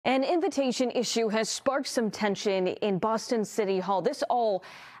An invitation issue has sparked some tension in Boston City Hall. This all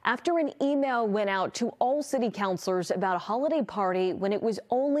after an email went out to all city councilors about a holiday party when it was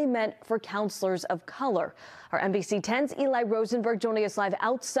only meant for councilors of color. Our NBC 10's Eli Rosenberg joining us live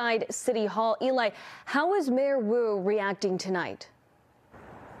outside City Hall. Eli, how is Mayor Wu reacting tonight?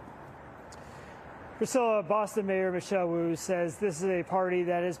 Priscilla, Boston Mayor Michelle Wu says this is a party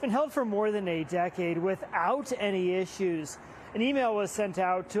that has been held for more than a decade without any issues. An email was sent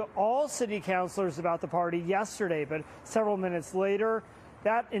out to all city councilors about the party yesterday, but several minutes later,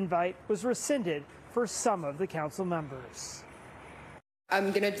 that invite was rescinded for some of the council members.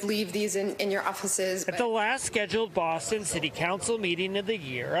 I'm going to leave these in your offices. At the last scheduled Boston City Council meeting of the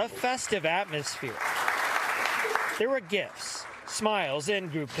year, a festive atmosphere. There were gifts, smiles, and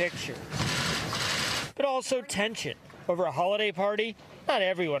group pictures, but also tension over a holiday party not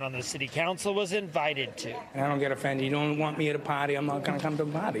everyone on the city council was invited to. I don't get offended. You don't want me at a party, I'm not going to come to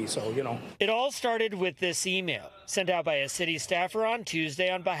the party, so, you know. It all started with this email sent out by a city staffer on Tuesday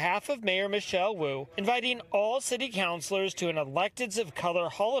on behalf of Mayor Michelle Wu, inviting all city councilors to an Electeds of Color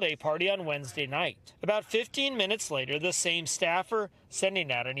holiday party on Wednesday night. About 15 minutes later, the same staffer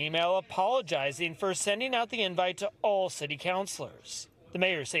sending out an email apologizing for sending out the invite to all city councilors. The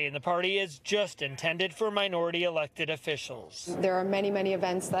mayor saying the party is just intended for minority elected officials. There are many, many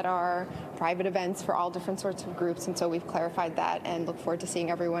events that are private events for all different sorts of groups, and so we've clarified that and look forward to seeing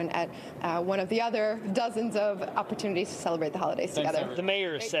everyone at one of the other dozens of opportunities to celebrate the holidays together. The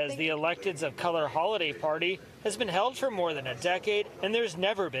mayor says the Electeds of Color holiday party has been held for more than a decade, and there's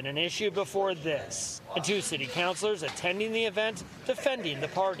never been an issue before this. And two city councilors attending the event defending the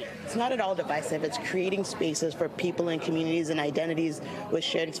party. It's not at all divisive. It's creating spaces for people and communities and identities with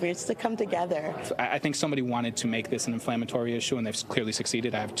shared experience to come together. I think somebody wanted to make this an inflammatory issue, and they've clearly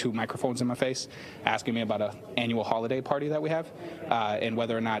succeeded. I have two microphones in my face asking me about an annual holiday party that we have, and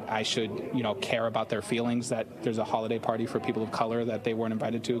whether or not I should, care about their feelings that there's a holiday party for people of color that they weren't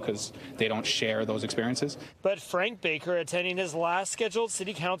invited to because they don't share those experiences. But Frank Baker, attending his last scheduled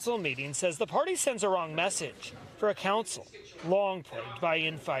city council meeting, says the party sends a wrong message for a council long plagued by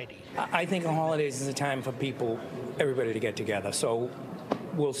infighting. I think the holidays is a time for everybody to get together, so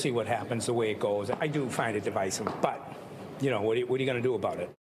we'll see what happens, the way it goes. I do find it divisive, but, what are you going to do about it?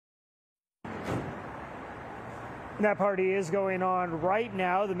 That party is going on right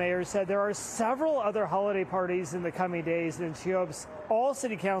now. The mayor said there are several other holiday parties in the coming days, and she hopes all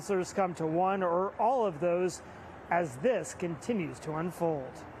city councilors come to one or all of those as this continues to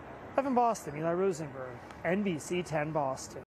unfold. Live in Boston, Eli Rosenberg, NBC 10 Boston.